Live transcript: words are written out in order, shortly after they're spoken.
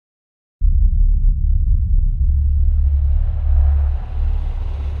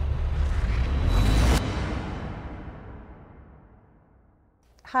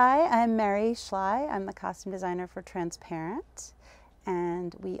Hi, I'm Mary Schley. I'm the costume designer for Transparent,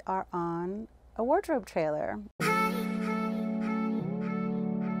 and we are on a wardrobe trailer.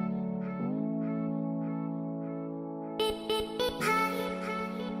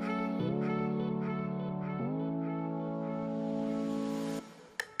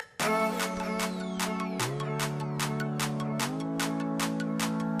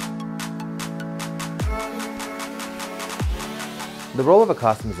 The role of a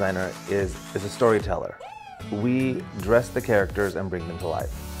costume designer is a storyteller. We dress the characters and bring them to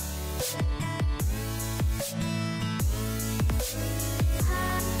life.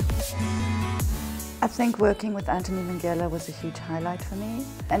 I think working with Anthony Minghella was a huge highlight for me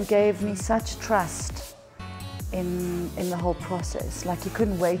and gave me such trust in the whole process. Like, you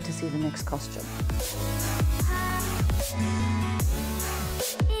couldn't wait to see the next costume.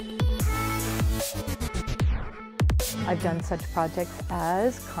 I've done such projects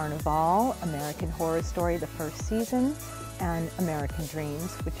as Carnival, American Horror Story, the first season, and American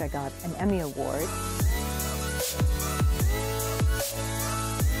Dreams, which I got an Emmy Award.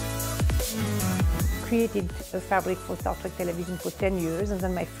 Created fabric for Star Trek television for 10 years, and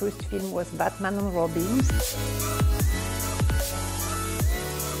then my first film was Batman and Robin.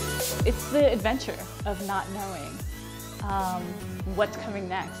 It's the adventure of not knowing what's coming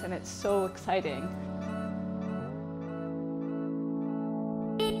next, and it's so exciting.